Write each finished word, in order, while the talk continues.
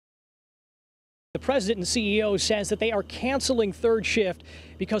The president and CEO says that they are canceling third shift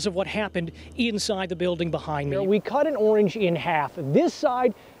because of what happened inside the building behind me. We cut an orange in half. This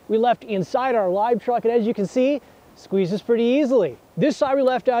side we left inside our live truck, and as you can see, squeezes pretty easily. This side we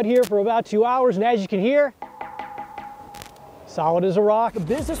left out here for about 2 hours, and as you can hear, solid as a rock. The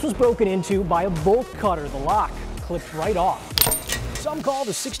business was broken into by a bolt cutter. The lock clipped right off. Some call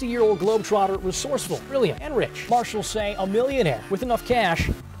the 60-year-old globetrotter resourceful, brilliant, and rich. Marshals say a millionaire with enough cash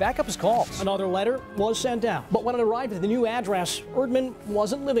to back up his calls. Another letter was sent out, but when it arrived at the new address, Erdman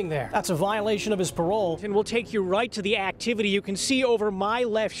wasn't living there. That's a violation of his parole, and we'll take you right to the activity. You can see over my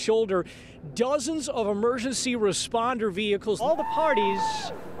left shoulder dozens of emergency responder vehicles. All the parties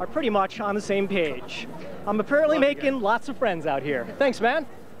are pretty much on the same page. I'm apparently making lots of friends out here. Thanks, man.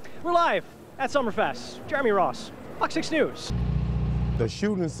 We're live at Summerfest. Jeremy Ross, Fox 6 News. The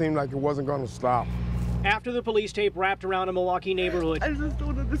shooting seemed like it wasn't going to stop. After the police tape wrapped around a Milwaukee neighborhood, I just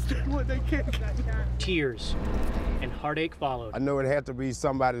don't understand why they can't. tears and heartache followed. I know it had to be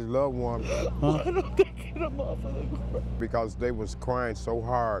somebody's loved one Why don't they get them off of the ground? because they was crying so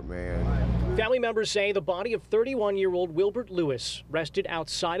hard, man. Family members say the body of 31-year-old Wilbert Lewis rested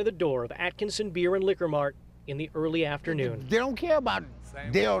outside of the door of Atkinson Beer and Liquor Mart in the early afternoon. They don't care about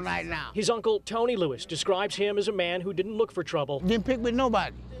day or night now. His uncle, Tony Lewis, describes him as a man who didn't look for trouble. Didn't pick with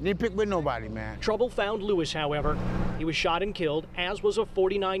nobody. Didn't pick with nobody, man. Trouble found Lewis, however. He was shot and killed, as was a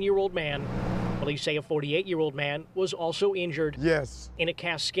 49-year-old man. Police say a 48-year-old man was also injured Yes, in a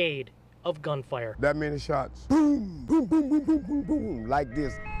cascade of gunfire. that many shots. Boom, boom, boom, boom, boom, boom, boom, like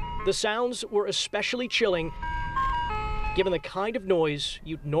this. The sounds were especially chilling, given the kind of noise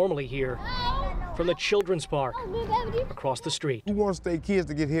you'd normally hear from the children's park across the street. Who wants their kids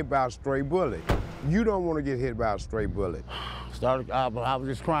to get hit by a stray bullet? You don't want to get hit by a stray bullet. I was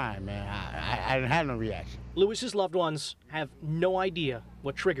just crying, man. I didn't have no reaction. Lewis's loved ones have no idea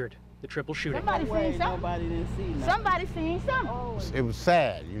what triggered the triple shooting. Somebody seen something. Nobody didn't see nothing. Somebody seen something. It was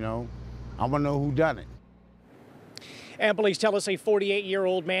sad, you know. I want to know who done it. And police tell us a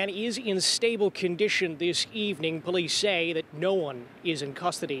 48-year-old man is in stable condition this evening. Police say that no one is in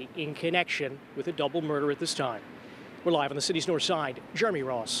custody in connection with a double murder at this time. We're live on the city's north side. Jeremy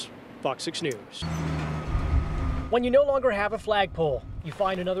Ross, Fox 6 News. When you no longer have a flagpole, you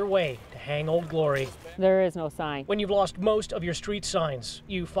find another way to hang Old Glory. There is no sign. When you've lost most of your street signs,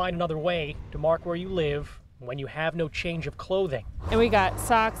 you find another way to mark where you live when you have no change of clothing. And we got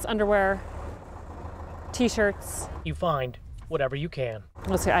socks, underwear, t-shirts. You find whatever you can.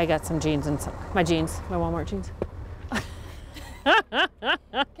 Let's see, I got some jeans and my Walmart jeans.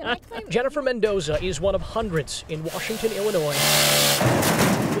 Jennifer Mendoza is one of hundreds in Washington, Illinois,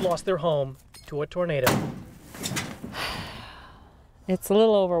 who lost their home to a tornado. It's a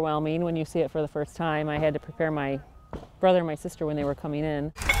little overwhelming when you see it for the first time. I had to prepare my brother and my sister when they were coming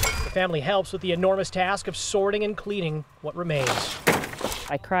in. The family helps with the enormous task of sorting and cleaning what remains.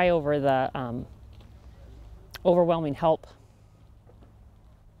 I cry over the overwhelming help.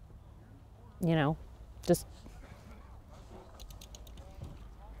 You know, just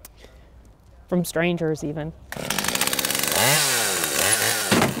from strangers even.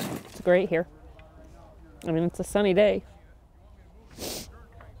 It's great here. I mean, it's a sunny day.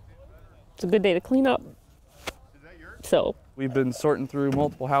 It's a good day to clean up. So we've been sorting through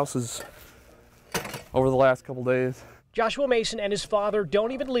multiple houses over the last couple days. Joshua Mason and his father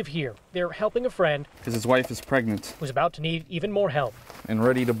don't even live here. They're helping a friend Because his wife is pregnant who's about to need even more help. and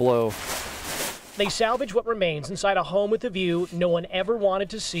ready to blow. They salvage what remains inside a home with a view no one ever wanted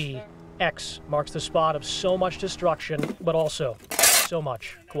to see. X marks the spot of so much destruction, but also so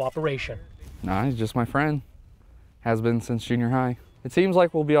much cooperation. Nah, he's just my friend. Has been since junior high. It seems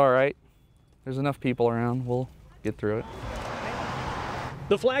like we'll be all right. There's enough people around. We'll get through it.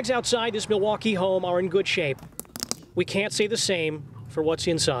 The flags outside this Milwaukee home are in good shape. We can't say the same for what's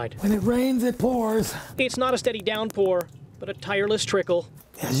inside. When it rains, it pours. It's not a steady downpour, but a tireless trickle.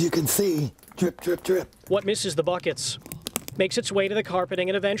 As you can see, drip, drip, drip. What misses the buckets makes its way to the carpeting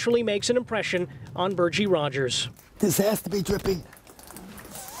and eventually makes an impression on Virgie Rogers. This has to be dripping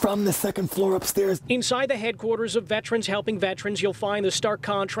from the second floor upstairs. Inside the headquarters of Veterans Helping Veterans, you'll find the stark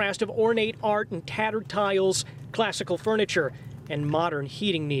contrast of ornate art and tattered tiles, classical furniture, and modern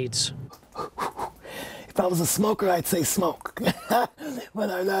heating needs. If I was a smoker, I'd say smoke. But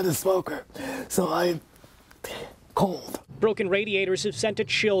I'm not a smoker, so I'm cold. Broken radiators have sent a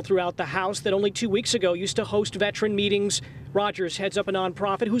chill throughout the house that only 2 weeks ago used to host veteran meetings. Rogers heads up a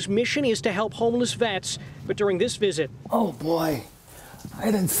nonprofit whose mission is to help homeless vets, but during this visit, Oh boy, I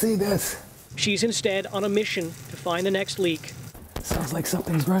didn't see this. she's instead on a mission to find the next leak. Sounds like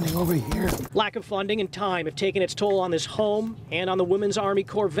something's running over here. Lack of funding and time have taken its toll on this home and on the Women's Army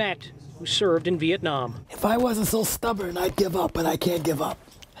Corvette, who served in Vietnam. If I wasn't so stubborn, I'd give up, but I can't give up.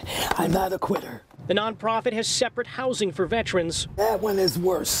 I'm not a quitter. The nonprofit has separate housing for veterans. That one is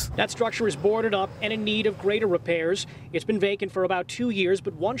worse. That structure is boarded up and in need of greater repairs. It's been vacant for about 2 years,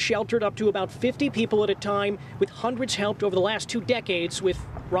 but once sheltered up to about 50 people at a time, with hundreds helped over the last 2 decades with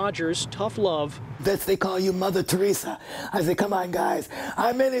Roger's tough love. Vets, they call you Mother Teresa. I say, come on, guys.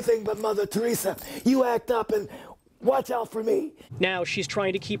 I'm anything but Mother Teresa. You act up and watch out for me. Now she's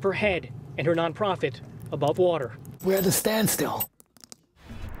trying to keep her head and her nonprofit above water. We're at a standstill.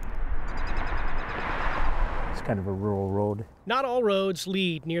 It's kind of a rural road. Not all roads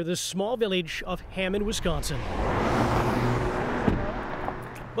lead near the small village of Hammond, Wisconsin.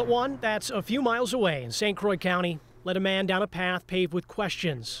 But one that's a few miles away in St. Croix County led a man down a path paved with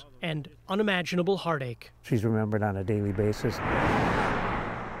questions and unimaginable heartache. She's remembered on a daily basis.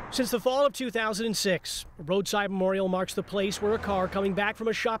 Since the fall of 2006, a roadside memorial marks the place where a car coming back from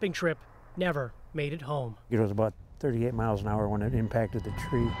a shopping trip never made it home. It was about 38 miles an hour when it impacted the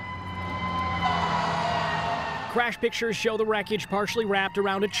tree. Crash pictures show the wreckage partially wrapped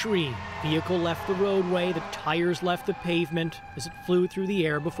around a tree. Vehicle left the roadway, the tires left the pavement as it flew through the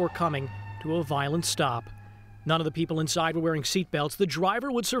air before coming to a violent stop. None of the people inside were wearing seatbelts. The driver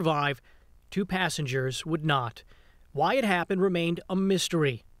would survive. 2 passengers would not. Why it happened remained a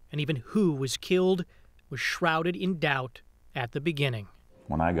mystery, and even who was killed was shrouded in doubt at the beginning.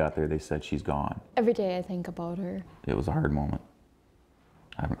 When I got there, they said she's gone. Every day I think about her. It was a hard moment.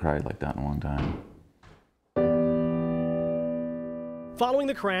 I haven't cried like that in a long time. Following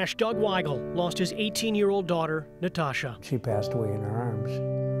the crash, Doug Weigel lost his 18-year-old daughter, Natasha. She passed away in our arms.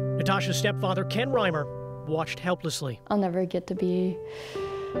 Natasha's stepfather, Ken Reimer, watched helplessly. I'll never get to be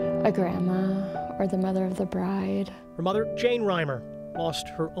a grandma or the mother of the bride. Her mother, Jane Reimer, lost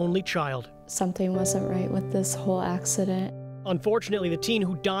her only child. Something wasn't right with this whole accident. Unfortunately, the teen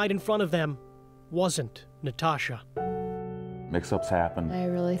who died in front of them wasn't Natasha. Mix-ups happen. I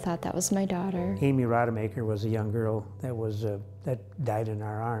really thought that was my daughter. Amy Rodemaker was a young girl that died in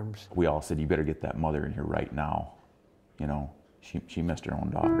our arms. We all said, you better get that mother in here right now. You know, she missed her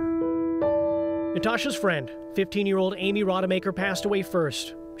own daughter. Natasha's friend, 15-year-old Amy Rodemaker, passed away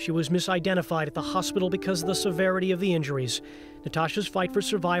first. She was misidentified at the hospital because of the severity of the injuries. Natasha's fight for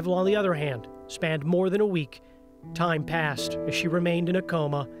survival, on the other hand, spanned more than a week. Time passed as she remained in a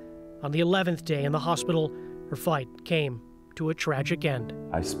coma. On the 11th day in the hospital, her fight came to a tragic end.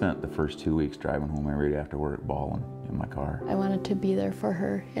 I spent the first 2 weeks driving home every day after work bawling in my car. I wanted to be there for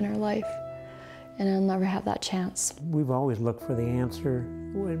her in her life, and I'll never have that chance. We've always looked for the answer.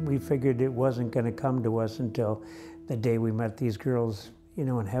 We figured it wasn't going to come to us until the day we met these girls, you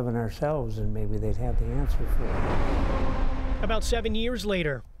know, in heaven ourselves, and maybe they'd have the answer for it. About 7 years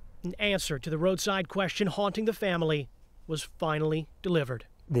later, an answer to the roadside question haunting the family was finally delivered.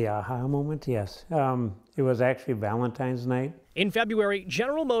 The aha moment, yes. It was actually Valentine's night. In February,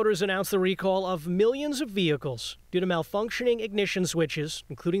 General Motors announced the recall of millions of vehicles due to malfunctioning ignition switches,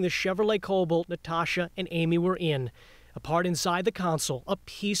 including the Chevrolet Cobalt Natasha and Amy were in. A part inside the console, a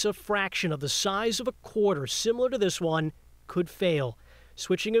piece a fraction of the size of a quarter, similar to this one, could fail,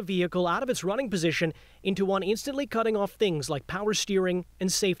 switching a vehicle out of its running position into one, instantly cutting off things like power steering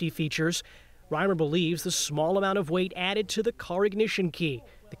and safety features. Reimer believes the small amount of weight added to the car ignition key,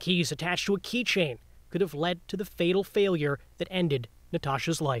 the keys attached to a keychain, could have led to the fatal failure that ended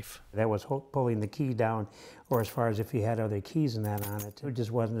Natasha's life. That was pulling the key down, or as far as if he had other keys and that on it. It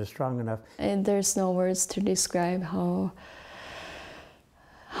just wasn't strong enough. And there's no words to describe how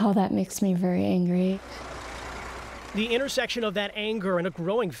that makes me very angry. The intersection of that anger and a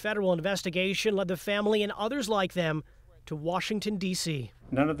growing federal investigation led the family and others like them to Washington, D.C.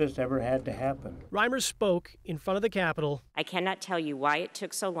 None of this ever had to happen. Reimer spoke in front of the Capitol. I cannot tell you why it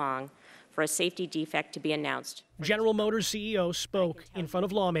took so long for a safety defect to be announced. General Motors CEO spoke in front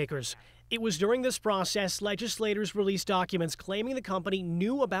of lawmakers. It was during this process legislators released documents claiming the company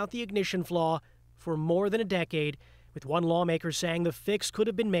knew about the ignition flaw for more than a decade, with one lawmaker saying the fix could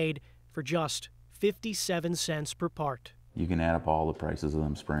have been made for just 57 cents per part. You can add up all the prices of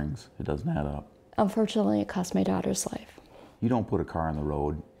them springs. It doesn't add up. Unfortunately, it cost my daughter's life. You don't put a car on the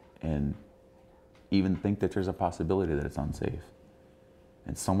road and even think that there's a possibility that it's unsafe.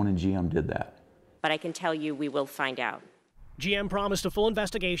 And someone in GM did that. But I can tell you we will find out. GM promised a full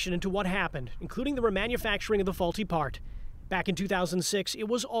investigation into what happened, including the remanufacturing of the faulty part. Back in 2006, it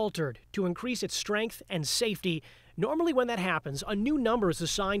was altered to increase its strength and safety. Normally when that happens, a new number is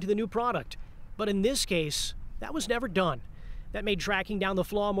assigned to the new product. But in this case, that was never done. That made tracking down the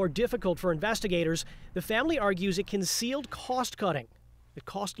flaw more difficult for investigators. The family argues it concealed cost-cutting. It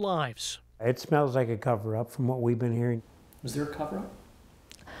cost lives. It smells like a cover-up from what we've been hearing. Was there a cover-up?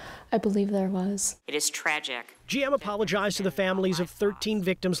 I believe there was. It is tragic. GM apologized to the families of 13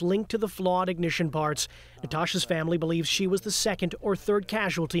 victims linked to the flawed ignition parts. Natasha's family believes she was the second or third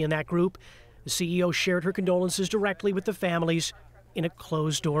casualty in that group. The CEO shared her condolences directly with the families in a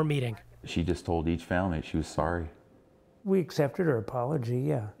closed-door meeting. She just told each family she was sorry. We accepted her apology,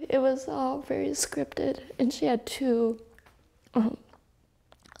 yeah. It was all very scripted, and she had two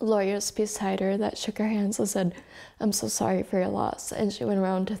lawyers beside her that shook her hands and said, "I'm so sorry for your loss." And she went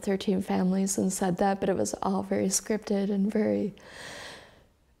around to 13 families and said that, but it was all very scripted and very,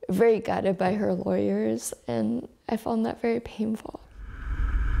 very guided by her lawyers, and I found that very painful.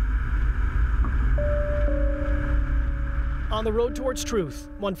 On the road towards truth,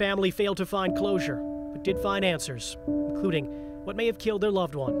 one family failed to find closure, but did find answers, including what may have killed their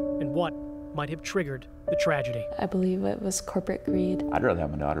loved one and what might have triggered the tragedy. I believe it was corporate greed. I'd rather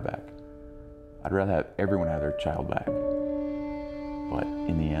have my daughter back. I'd rather have everyone have their child back. But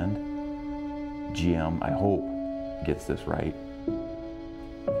in the end, GM, I hope, gets this right.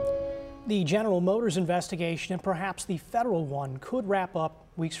 The General Motors investigation, and perhaps the federal one, could wrap up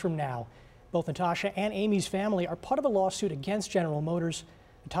weeks from now. Both Natasha and Amy's family are part of a lawsuit against General Motors.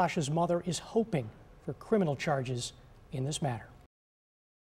 Natasha's mother is hoping for criminal charges in this matter.